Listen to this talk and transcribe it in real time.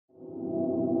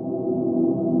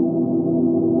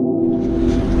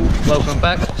Welcome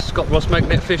back, Scott Ross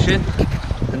Magnet Fishing,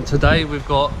 and today we've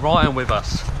got Ryan with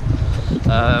us.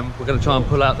 We're going to try and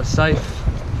pull out the safe.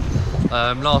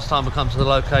 Last time I come to the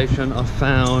location I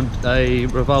found a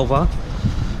revolver,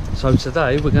 so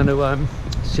today we're going to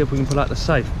see if we can pull out the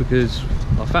safe, because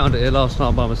I found it here last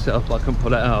night by myself but I couldn't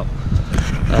pull it out.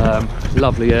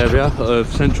 Lovely area of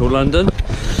central London.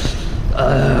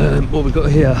 What we've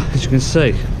got here, as you can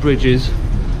see, bridges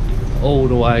all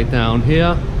the way down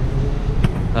here,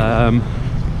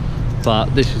 but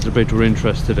this is the bridge we're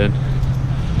interested in.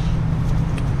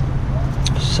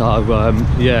 So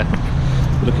yeah,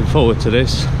 looking forward to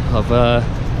this.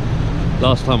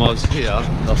 Last time I was here,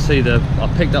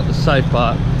 I picked up the safe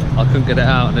but I couldn't get it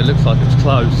out and it looks like it's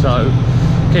closed, so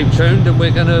keep tuned and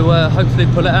we're going to hopefully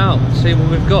pull it out and see what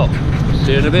we've got.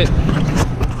 See you in a bit.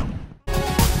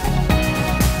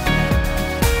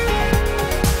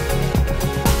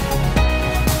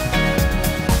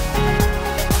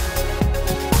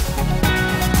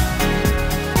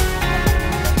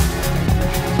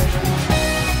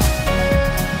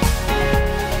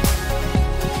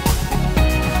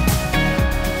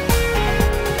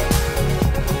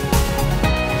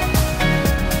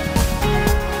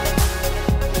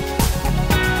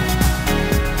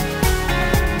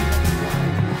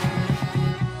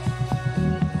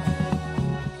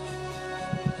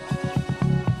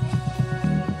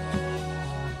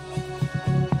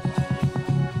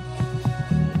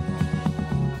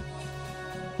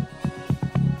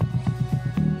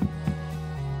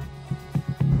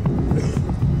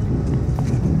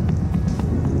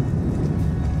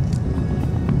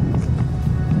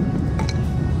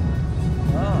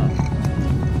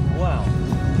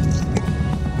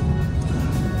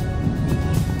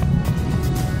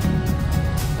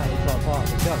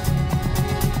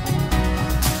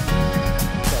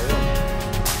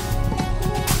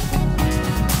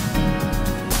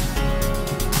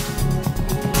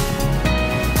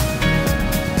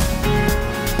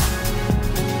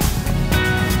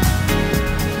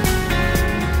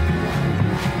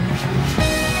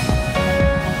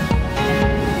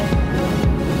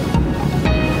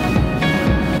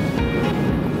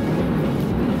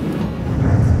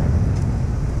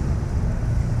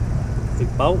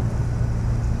 Bolt,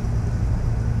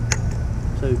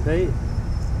 2p.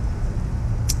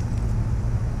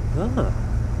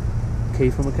 Key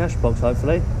from a cash box,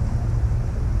 hopefully.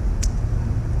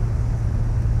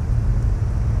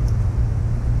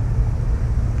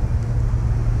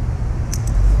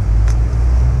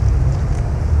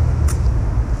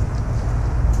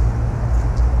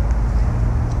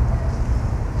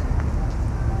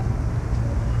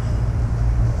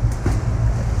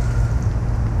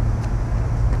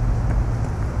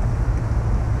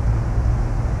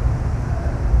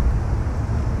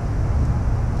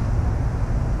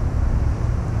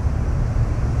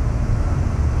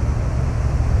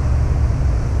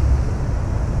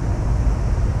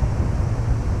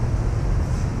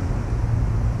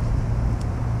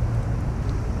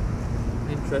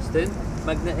 Interesting.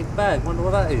 Magnetic bag, wonder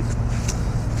what that is.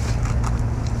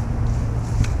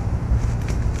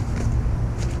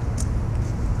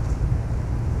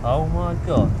 Oh my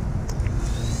god.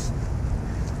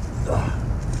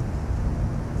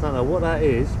 Don't know what that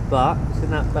is, but it's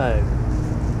in that bag.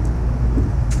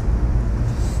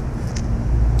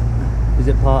 Is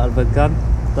it part of a gun?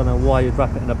 Don't know why you'd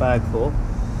wrap it in a bag for.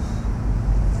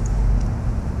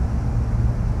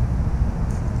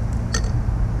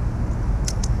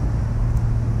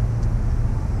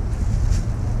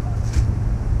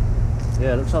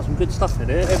 Yeah, looks like some good stuff in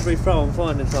here. Every throw I'm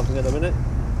finding something at the minute.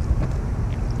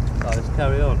 Right, let's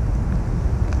carry on.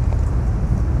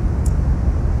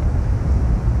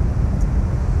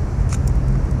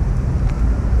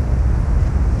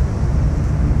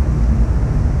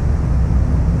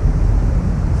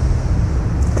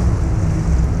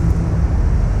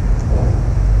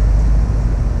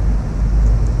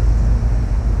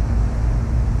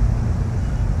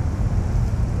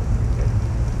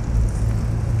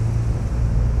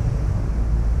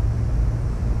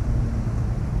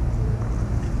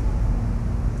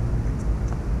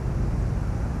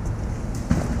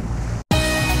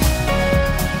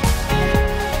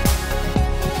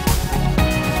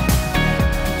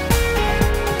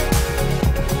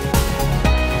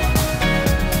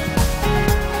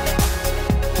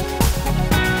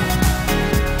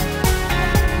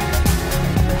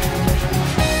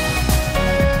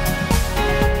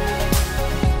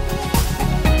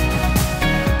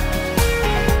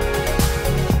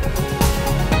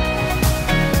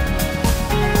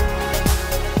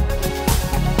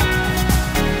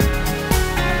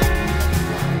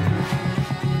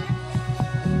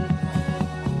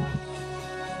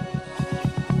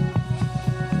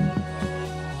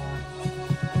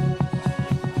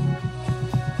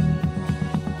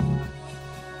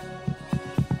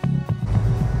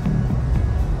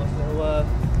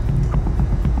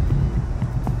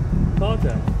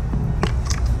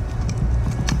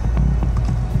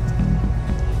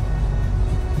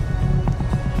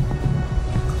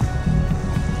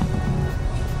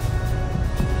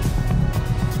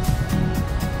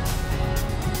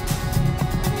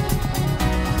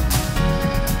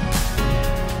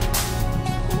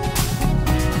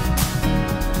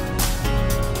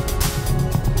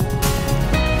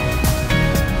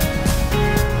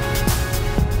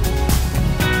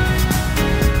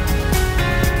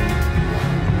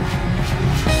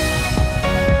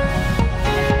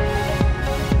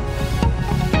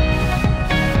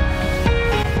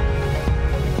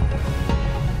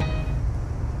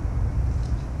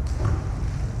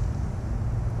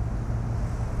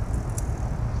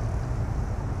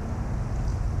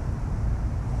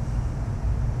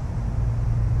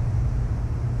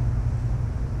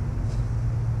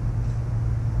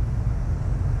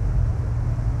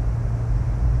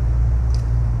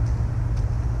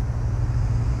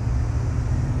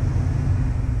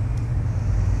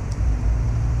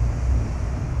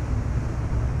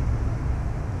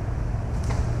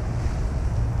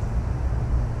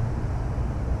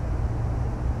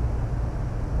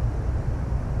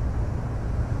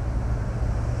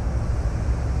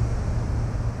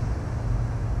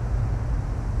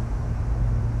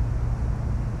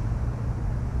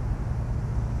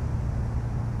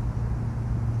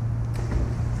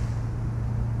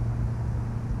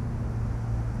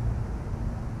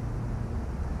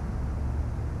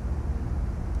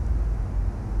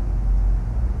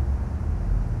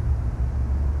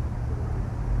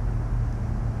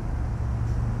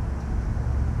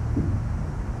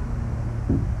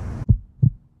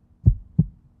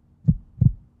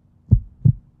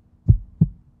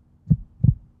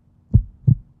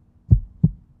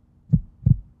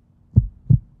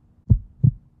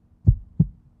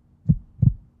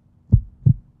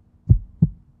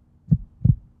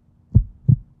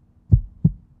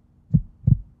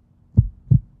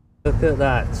 Look at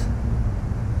that.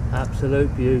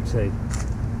 Absolute beauty.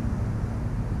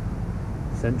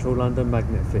 Central London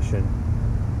magnet fishing.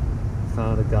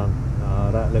 Found a gun.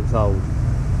 Oh, that looks old.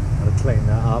 I'm going to clean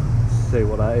that up, see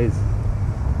what that is.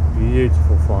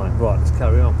 Beautiful find. Right, let's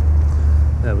carry on.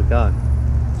 There we go.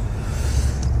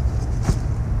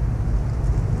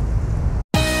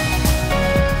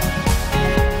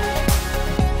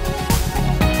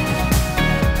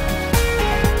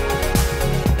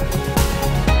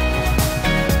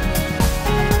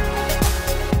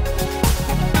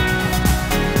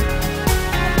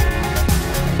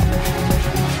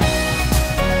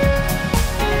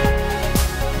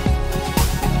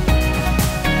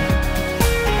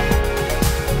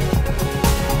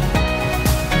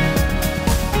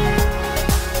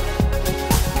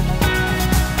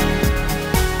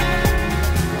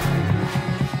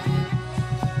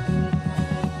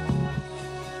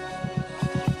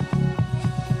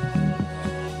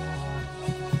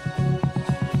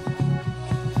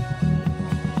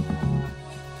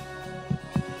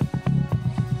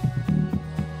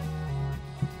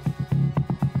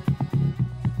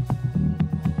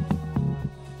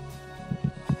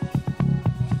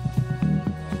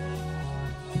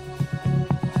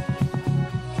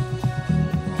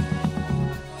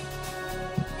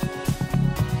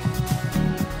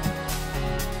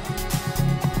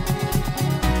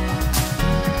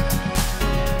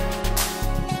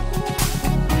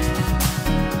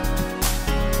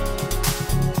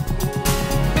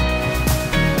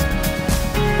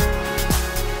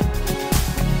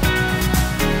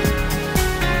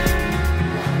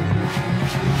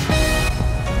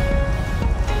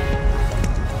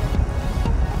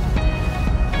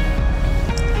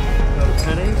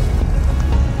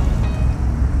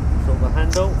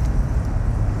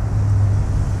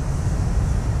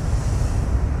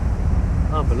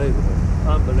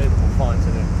 Unbelievable finds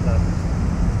in it.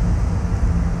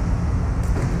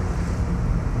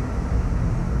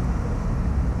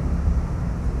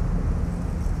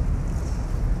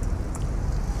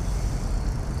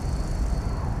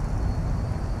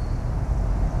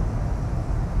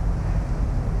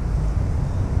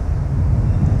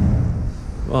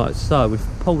 Right, so we've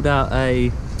pulled out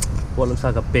what looks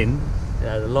like a bin. It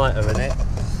has a lighter in it.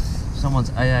 Someone's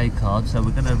AA card, so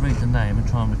we're going to read the name and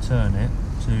try and return it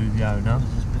to the owner.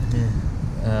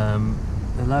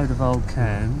 A load of old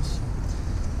cans.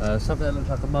 Something that looks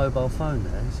like a mobile phone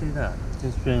there. You see that?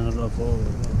 Just being a lot of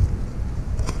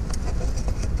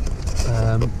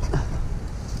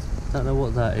don't know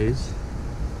what that is,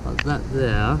 but that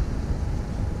there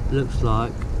looks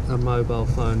like a mobile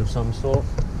phone of some sort.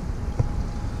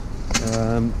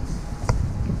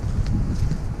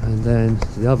 And then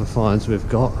the other finds we've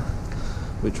got,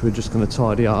 which we're just going to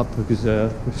tidy up because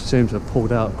we seem to have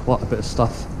pulled out quite a bit of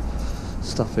stuff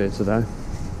here today.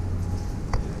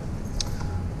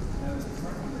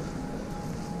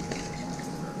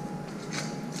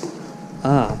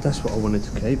 Ah, that's what I wanted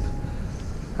to keep.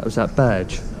 That was that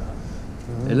badge.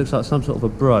 It looks like some sort of a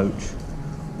brooch,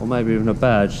 or maybe even a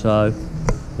badge, so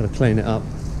I'm going to clean it up,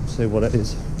 see what it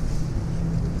is.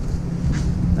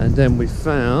 And then we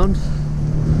found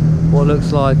what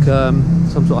looks like some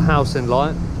sort of housing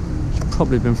light. It's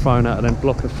probably been thrown out of them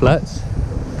block of flats.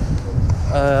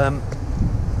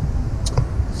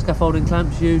 Scaffolding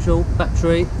clamps, usual,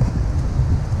 battery.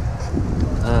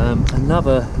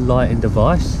 Another lighting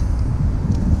device.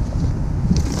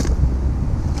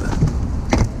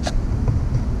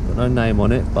 Got no name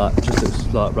on it, but it just looks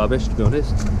like rubbish, to be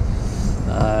honest.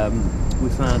 We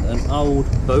found an old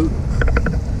boot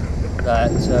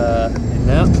that in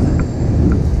there.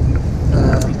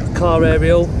 Car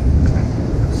aerial,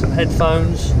 some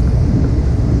headphones,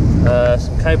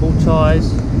 some cable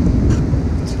ties,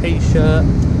 t-shirt,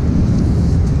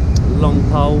 long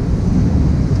pole,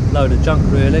 load of junk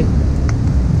really.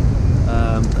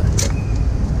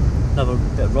 Another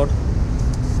bit of rod,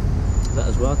 that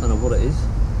as well, I don't know what it is.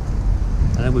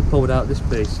 And then we pulled out this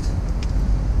beast.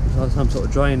 It's like some sort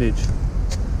of drainage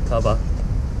cover.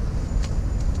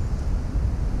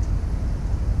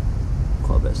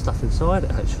 Quite a bit of stuff inside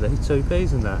it actually, 2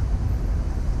 keys in that.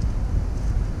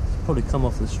 It's probably come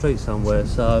off the street somewhere,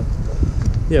 so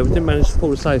yeah, we didn't manage to pull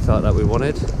the safe out that we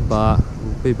wanted, but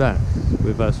we'll be back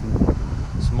with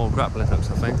some more grappling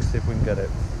hooks, I think, see if we can get it.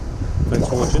 Thanks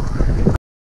for watching.